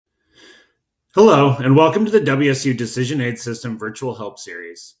Hello, and welcome to the WSU Decision Aid System Virtual Help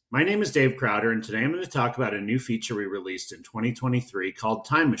Series. My name is Dave Crowder, and today I'm going to talk about a new feature we released in 2023 called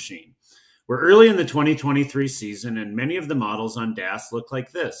Time Machine. We're early in the 2023 season, and many of the models on DAS look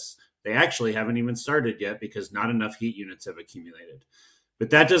like this. They actually haven't even started yet because not enough heat units have accumulated. But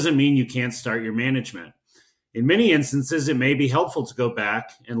that doesn't mean you can't start your management. In many instances, it may be helpful to go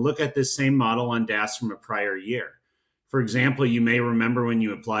back and look at this same model on DAS from a prior year. For example, you may remember when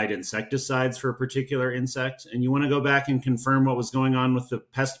you applied insecticides for a particular insect, and you want to go back and confirm what was going on with the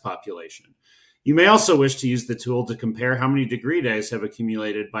pest population. You may also wish to use the tool to compare how many degree days have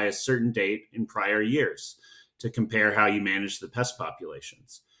accumulated by a certain date in prior years to compare how you manage the pest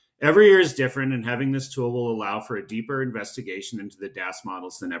populations. Every year is different, and having this tool will allow for a deeper investigation into the DAS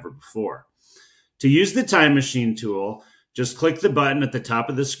models than ever before. To use the Time Machine tool, just click the button at the top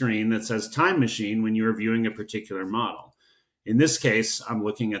of the screen that says Time Machine when you are viewing a particular model. In this case, I'm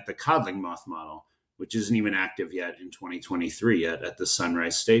looking at the codling moth model, which isn't even active yet in 2023 yet at the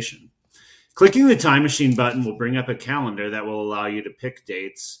Sunrise Station. Clicking the Time Machine button will bring up a calendar that will allow you to pick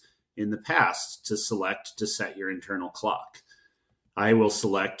dates in the past to select to set your internal clock. I will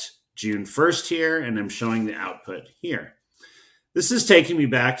select June 1st here, and I'm showing the output here. This is taking me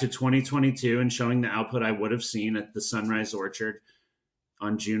back to 2022 and showing the output I would have seen at the Sunrise Orchard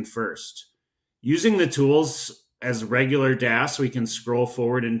on June 1st. Using the tools as regular DAS, we can scroll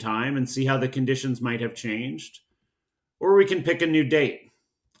forward in time and see how the conditions might have changed. Or we can pick a new date.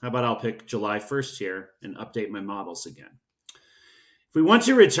 How about I'll pick July 1st here and update my models again. If we want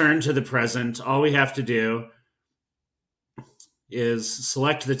to return to the present, all we have to do is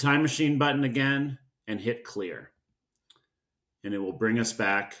select the Time Machine button again and hit clear. And it will bring us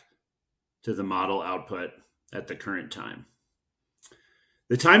back to the model output at the current time.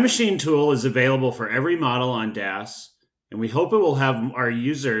 The Time Machine tool is available for every model on DAS, and we hope it will have our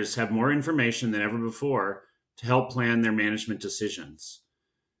users have more information than ever before to help plan their management decisions.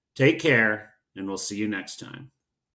 Take care, and we'll see you next time.